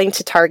enjoy going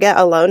to Target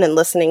alone and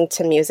listening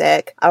to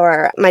music.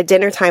 Or my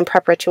dinner time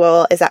prep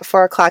ritual is at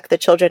 4:00. The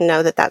children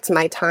know that that's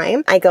my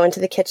time. I go into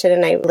the kitchen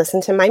and I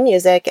listen to my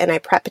music and I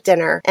prep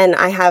dinner. And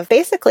I have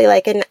basically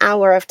like an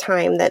hour of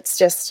time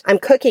that's just, I'm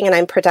cooking and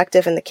I'm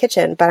productive in the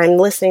kitchen, but I'm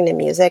listening to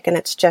music and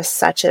it's just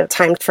such a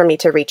time for me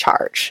to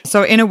recharge.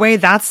 So in a way,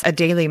 that's a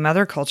daily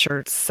mother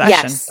culture session.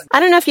 Yes. I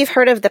don't know if you've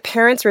heard of the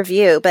Parents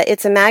Review, but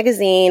it's a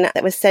magazine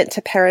that was sent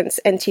to parents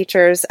and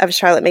teachers of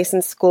Charlotte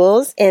Mason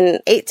schools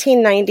in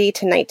 1890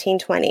 to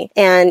 1920.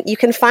 And you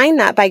can find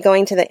that by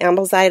going to the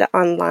Ambleside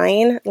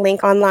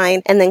link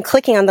online, and then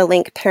clicking on the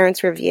link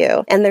Parents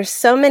Review. And there's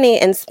so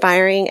many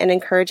inspiring and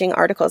encouraging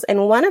articles.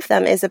 And one of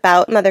them is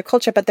about mother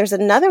culture, but there's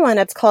another one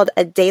that's called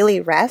A Daily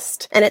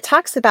Rest. And it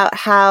talks about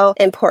how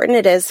important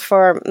it is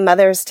for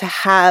mothers to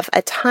have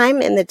a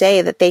time in the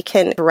day that they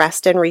can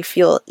rest and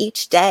refuel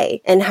each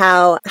day, and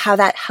how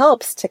that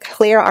helps to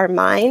clear our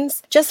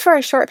minds just for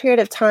a short period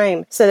of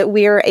time so that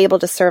we are able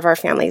to serve our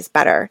families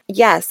better.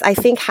 Yes, I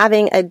think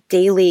having a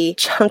daily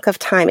chunk of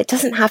time, it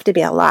doesn't have to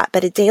be a lot,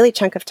 but a daily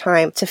chunk of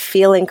time to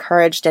feel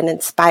encouraged and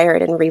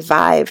inspired and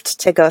revived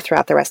to go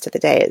throughout the rest of the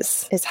day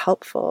is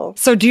helpful.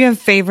 So do you have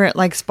favorite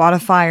like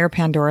Spotify or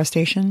Pandora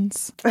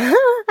stations?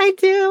 I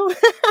do.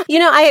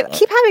 I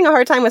keep having a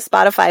hard time with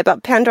Spotify,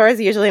 but Pandora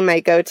is usually my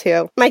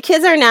go-to. My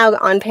kids are now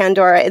on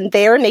Pandora and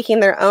they are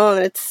making their own.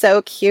 It's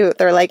so cute.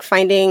 They're like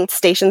finding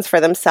stations for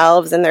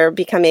themselves and they're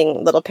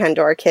becoming little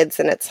Pandora kids,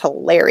 and it's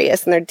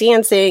hilarious. And they're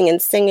dancing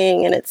and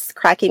singing and it's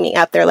cracking me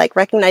up. They're like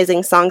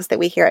recognizing songs that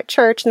we hear at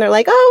church and they're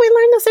like, oh, we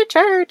learned this at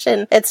church.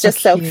 And it's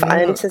just so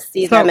fun to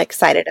see them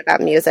excited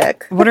about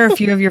music. What are a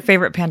few of your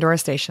favorite Pandora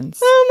stations?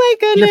 Oh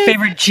my goodness. Your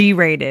favorite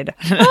G-rated?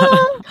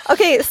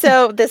 Okay,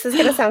 so this is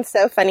going to sound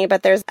so funny,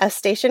 but there's a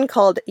station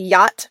called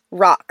Yacht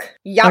Rock.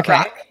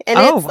 Rock. And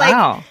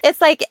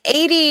it's like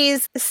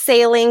 80s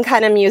sailing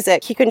kind of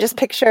music. You can just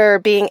picture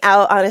being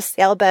out on a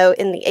sailboat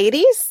in the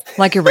 80s.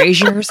 Like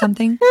Erasure or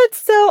something?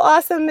 It's so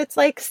awesome. It's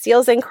like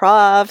Seals and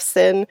Crofts,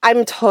 and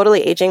I'm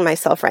totally aging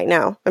myself right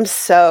now. I'm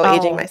so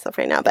aging myself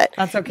right now, but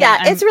that's okay.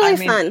 Yeah, it's really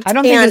fun. I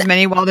don't think there's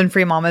many Wild and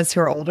Free mamas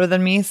who are older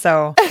than me,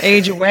 so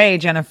age away,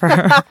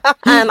 Jennifer.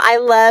 I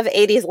love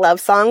 80s love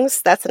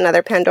songs. That's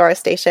another Pandora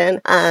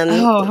station.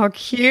 Oh, how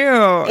cute.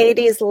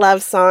 80s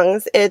love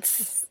songs.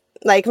 It's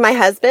like my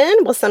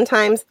husband will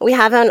sometimes, we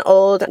have an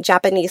old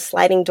Japanese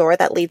sliding door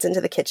that leads into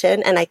the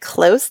kitchen, and I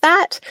close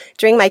that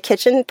during my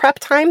kitchen prep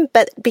time.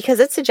 But because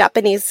it's a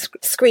Japanese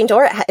screen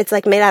door, it's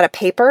like made out of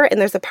paper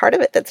and there's a part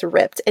of it that's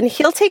ripped. And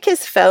he'll take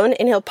his phone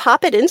and he'll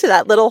pop it into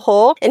that little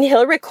hole and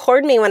he'll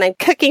record me when I'm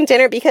cooking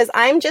dinner, because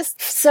I'm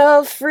just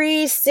so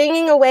free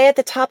singing away at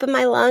the top of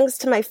my lungs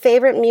to my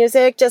favorite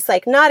music, just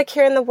like not a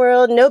care in the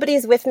world.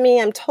 Nobody's with me.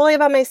 I'm totally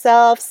by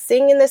myself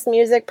singing this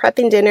music,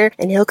 prepping dinner,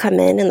 and he'll come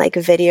in and like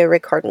video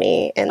record me.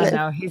 And then, I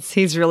know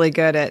he's really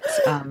good at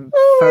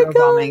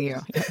photobombing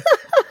you.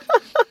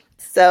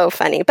 So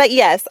funny. But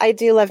yes, I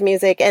do love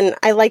music, and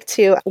I like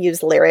to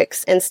use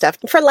lyrics and stuff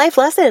for life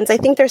lessons. I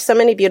think there's so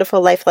many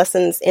beautiful life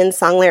lessons in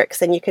song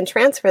lyrics, and you can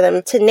transfer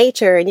them to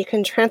nature, and you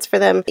can transfer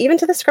them even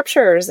to the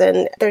scriptures.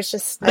 And there's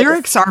just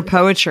lyrics are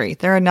poetry.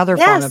 They're another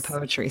form of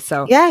poetry.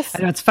 So yes.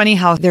 I know it's funny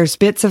how there's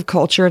bits of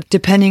culture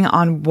depending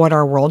on what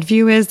our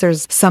worldview is.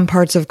 There's some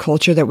parts of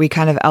culture that we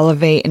kind of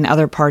elevate and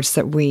other parts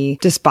that we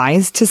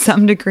despise to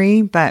some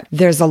degree, but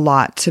there's a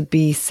lot to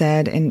be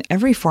said in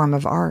every form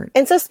of art.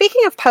 And so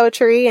speaking of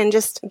poetry and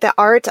just the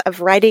art of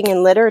writing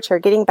and literature,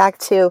 getting back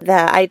to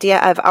the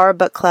idea of our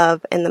book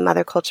club and the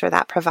mother culture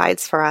that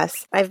provides for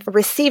us. I've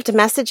received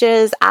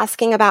messages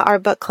asking about our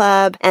book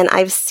club, and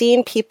I've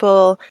seen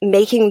people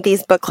making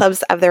these book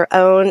clubs of their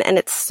own, and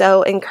it's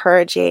so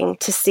encouraging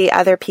to see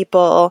other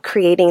people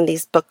creating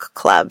these book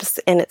clubs.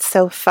 And it's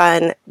so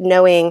fun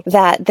knowing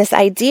that this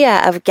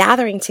idea of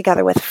gathering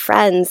together with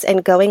friends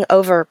and going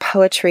over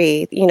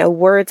poetry,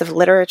 words of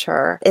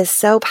literature is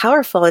so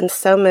powerful and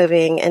so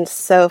moving and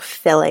so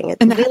filling. It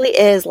really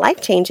is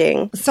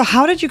life-changing. So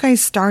how did you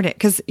guys start it?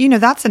 Because,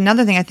 that's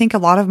another thing. I think a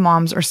lot of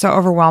moms are so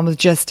overwhelmed with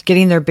just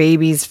getting their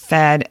babies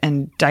fed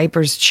and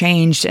diapers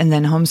changed and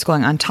then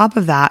homeschooling on top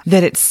of that,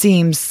 that it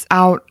seems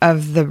out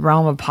of the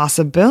realm of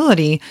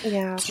possibility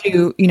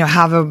to,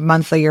 have a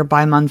monthly or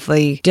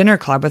bi-monthly dinner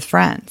club with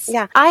friends.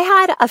 Yeah. I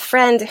had a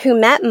friend who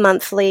met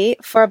monthly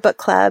for a book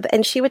club,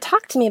 and she would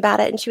talk to me about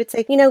it, and she would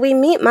say, we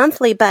meet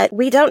monthly, but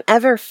we don't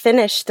ever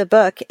finish the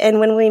book. And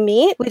when we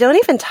meet, we don't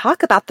even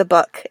talk about the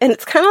book. And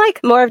it's kind of like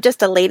more of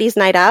just a ladies'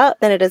 night out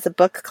than it is a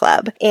book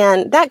club.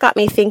 And that got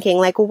me thinking,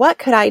 like, what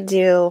could I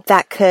do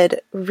that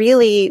could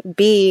really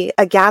be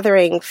a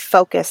gathering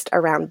focused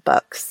around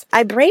books?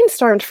 I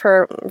brainstormed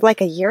for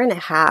like a year and a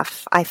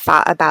half. I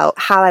thought about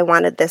how I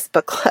wanted this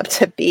book club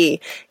to be,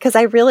 because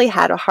I really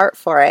had a heart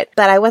for it,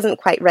 but I wasn't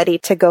quite ready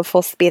to go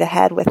full speed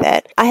ahead with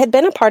it. I had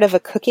been a part of a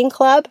cooking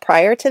club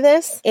prior to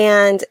this,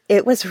 and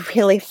it was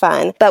really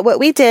fun. But what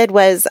we did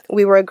was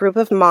we were a group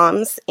of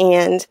moms,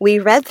 and we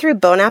read through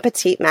Bon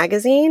Appetit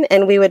magazine,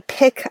 and we would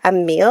pick a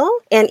meal,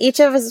 and each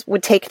of us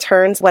would take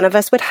turns. One of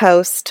us would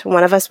host,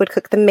 one of us would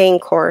cook the main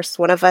course,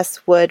 one of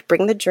us would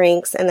bring the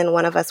drinks, and then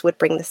one of us would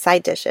bring the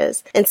side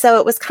dishes. And so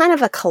it was kind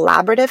of a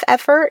collaborative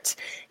effort.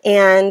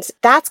 And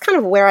that's kind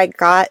of where I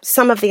got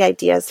some of the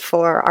ideas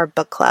for our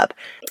book club.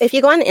 If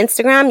you go on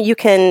Instagram, you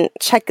can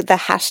check the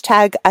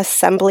hashtag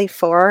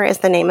Assembly4 is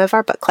the name of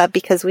our book club,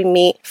 because we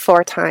meet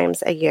 4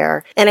 times a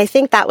year. And I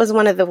think that was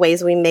one of the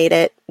ways we made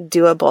it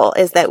doable,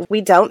 is that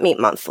we don't meet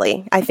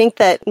monthly. I think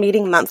that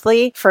meeting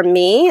monthly for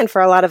me and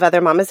for a lot of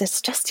other mamas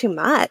is just too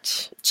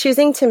much.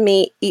 Choosing to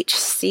meet each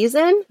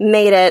season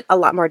made it a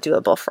lot more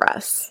doable for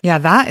us. Yeah,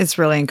 that is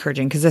really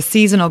encouraging, because a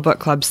seasonal book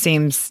club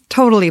seems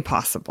totally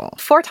possible.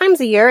 4 times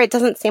a year, it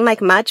doesn't seem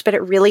like much, but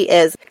it really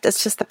is.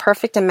 It's just the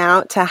perfect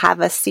amount to have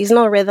a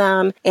seasonal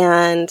rhythm,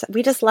 and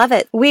we just love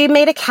it. We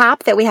made a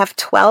cap that we have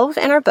 12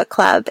 in our book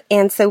club,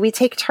 and so we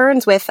take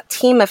turns with a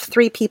team of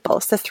 3 people.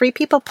 So 3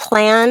 people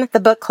plan the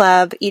book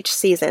club each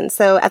season.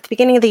 So at the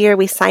beginning of the year,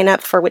 we sign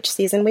up for which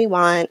season we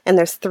want, and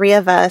there's 3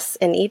 of us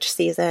in each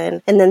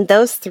season, and then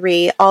those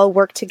 3 all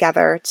work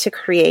together to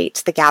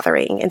create the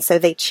gathering. And so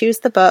they choose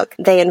the book,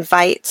 they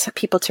invite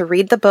people to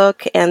read the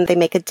book, and they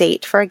make a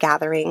date for a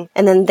gathering.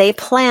 And then they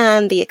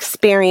plan the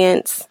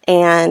experience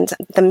and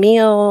the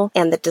meal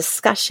and the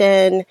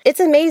discussion. It's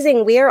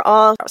amazing. We are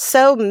all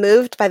so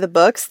moved by the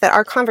books that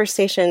our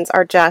conversations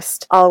are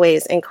just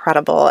always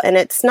incredible. And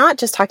it's not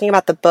just talking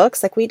about the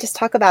books. Like, we just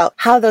talk about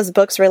how those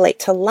books relate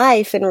to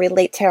life and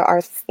relate to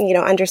our,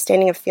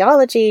 understanding of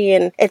theology.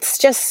 And it's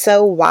just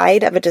so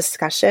wide of a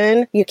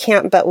discussion. You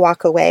can't but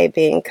walk away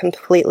being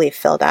completely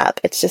filled up.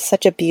 It's just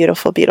such a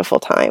beautiful, beautiful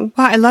time.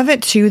 Well, I love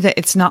it too that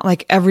it's not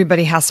like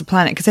everybody has to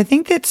plan it, because I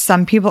think that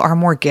some people are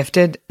more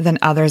gifted than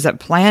others at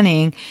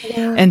planning.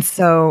 Yeah. And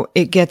so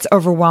it gets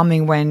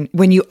overwhelming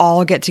when you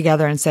all get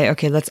together and say,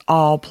 okay, let's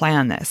all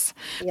plan this.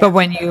 Yeah. But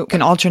when you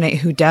can alternate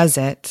who does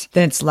it,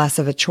 then it's less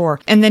of a chore.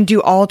 And then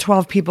do all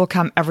 12 people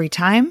come every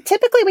time?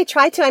 Typically we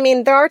try to. I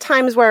mean, there are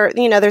times where,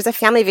 there's a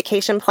family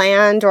vacation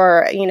planned,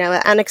 or,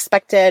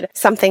 unexpected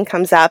something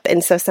comes up,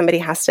 and so somebody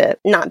has to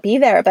not be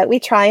there, but we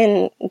try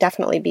and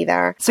definitely be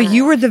there. So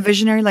you were the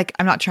visionary. Like,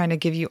 I'm not trying to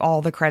give you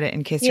all the credit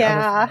in case you're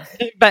Yeah.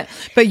 but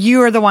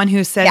you are the one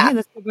who said, Yeah. hey,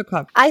 let's do a book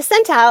club. I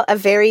sent out a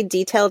very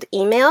detailed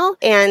email,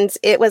 and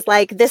it was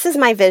like, this is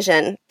my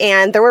vision.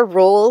 And there were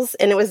rules,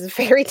 and it was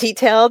very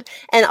detailed.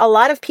 And a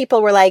lot of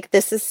people were like,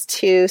 this is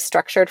too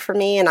structured for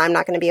me, and I'm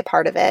not going to be a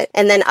part of it.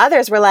 And then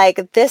others were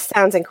like, this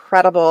sounds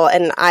incredible,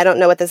 and I don't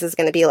know what this is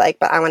going to be like,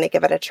 but I want to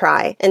give it a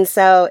try. And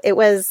so it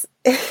was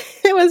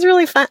it was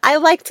really fun. I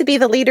like to be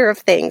the leader of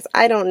things.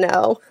 I don't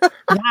know.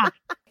 Yeah.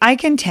 I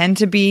can tend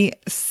to be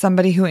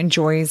somebody who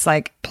enjoys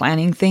like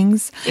planning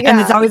things. Yeah. And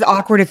it's always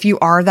awkward if you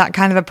are that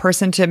kind of a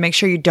person to make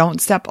sure you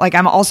don't step. Like,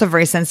 I'm also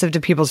very sensitive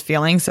to people's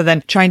feelings. So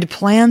then trying to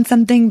plan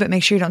something, but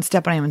make sure you don't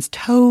step on anyone's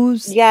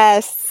toes.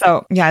 Yes.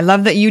 So yeah, I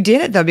love that you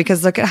did it though,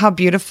 because look at how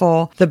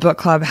beautiful the book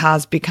club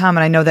has become.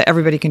 And I know that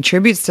everybody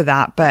contributes to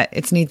that, but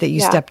it's neat that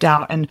you stepped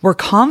out and were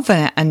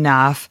confident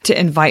enough to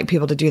invite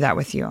people to do that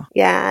with you.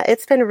 Yeah,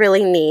 it's been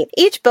really neat.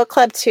 Each book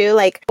club too,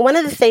 like one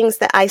of the things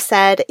that I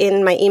said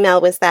in my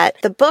email was that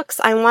the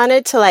books, I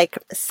wanted to like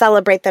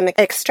celebrate them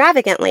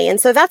extravagantly. And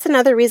so that's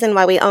another reason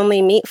why we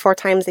only meet 4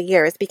 times a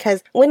year, is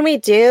because when we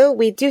do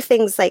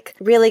things like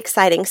really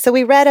exciting. So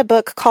we read a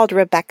book called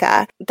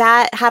Rebecca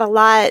that had a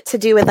lot to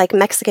do with like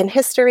Mexican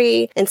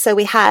history. And so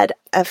we had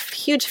a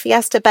huge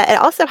fiesta, but it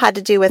also had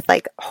to do with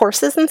like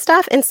horses and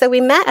stuff. And so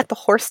we met at the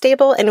horse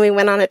stable and we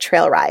went on a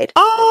trail ride.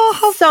 Oh,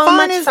 how so fun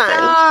much is fun.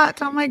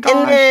 that? Oh my gosh.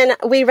 And then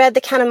we read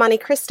the Count of Monte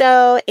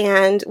Cristo,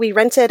 and we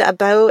rented a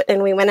boat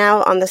and we went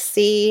out on the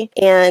sea.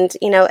 And,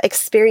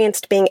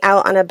 experienced being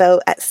out on a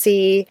boat at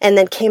sea, and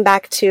then came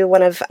back to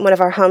one of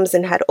our homes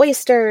and had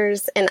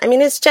oysters. And I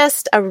mean, it's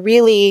just a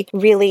really,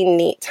 really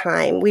neat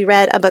time. We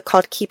read a book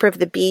called Keeper of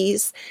the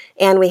Bees,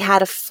 and we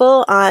had a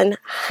full-on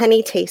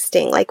honey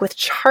tasting, like with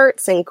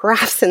charts and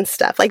graphs and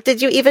stuff. Like,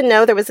 did you even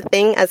know there was a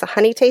thing as a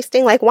honey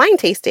tasting, like wine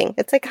tasting?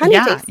 It's like honey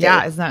tasting.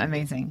 Yeah, isn't that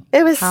amazing?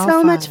 It was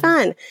so much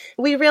fun.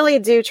 We really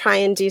do try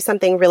and do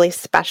something really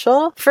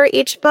special for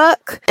each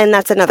book, and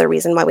that's another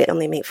reason why we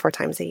only meet 4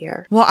 times a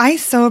year. Well, I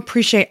so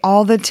appreciate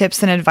all the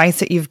tips and advice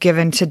that you've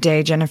given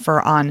today,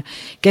 Jennifer, on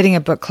getting a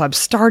book club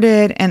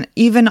started and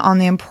even on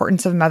the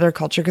importance of mother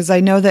culture, because I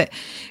know that,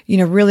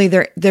 really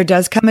there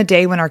does come a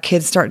day when our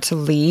kids start to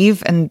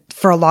leave. And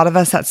for a lot of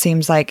us, that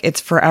seems like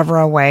it's forever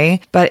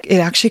away, but it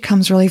actually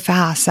comes really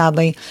fast,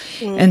 sadly.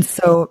 And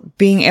so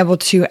being able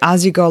to,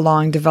 as you go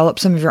along, develop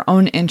some of your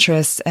own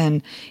interests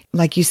and,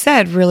 like you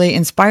said, really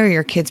inspire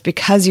your kids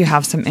because you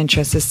have some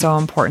interests is so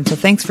important. So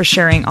thanks for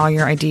sharing all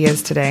your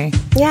ideas today.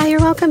 Yeah, you're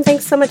welcome.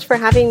 Thanks so much for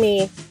having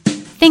me.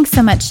 Thanks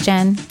so much,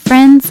 Jen.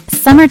 Friends,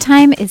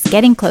 summertime is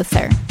getting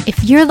closer.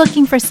 If you're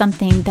looking for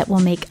something that will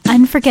make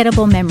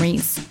unforgettable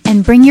memories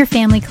and bring your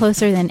family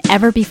closer than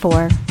ever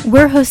before,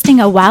 we're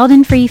hosting a wild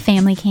and free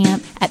family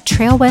camp at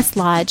Trail West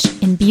Lodge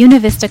in Buena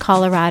Vista,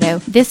 Colorado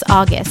this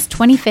August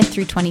 25th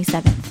through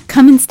 27th.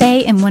 Come and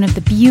stay in one of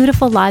the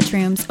beautiful lodge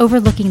rooms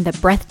overlooking the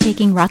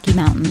breathtaking Rocky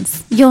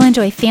Mountains. You'll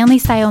enjoy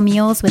family-style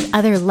meals with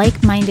other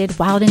like-minded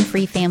wild and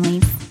free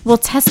families. We'll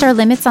test our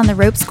limits on the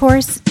ropes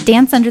course,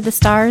 dance under the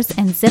stars,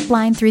 and zip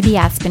line through the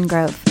aspen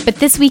grove. But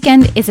this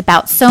weekend is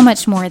about so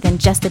much more than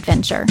just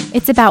adventure.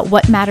 It's about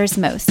what matters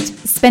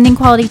most, spending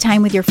quality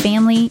time with your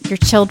family, your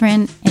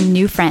children, and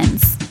new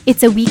friends.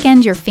 It's a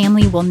weekend your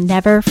family will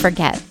never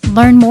forget.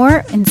 Learn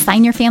more and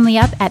sign your family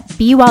up at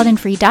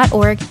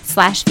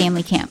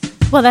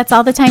bewildandfree.org/familycamp. Well, that's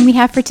all the time we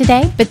have for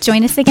today, but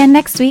join us again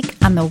next week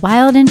on the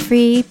Wild and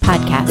Free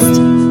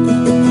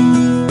podcast.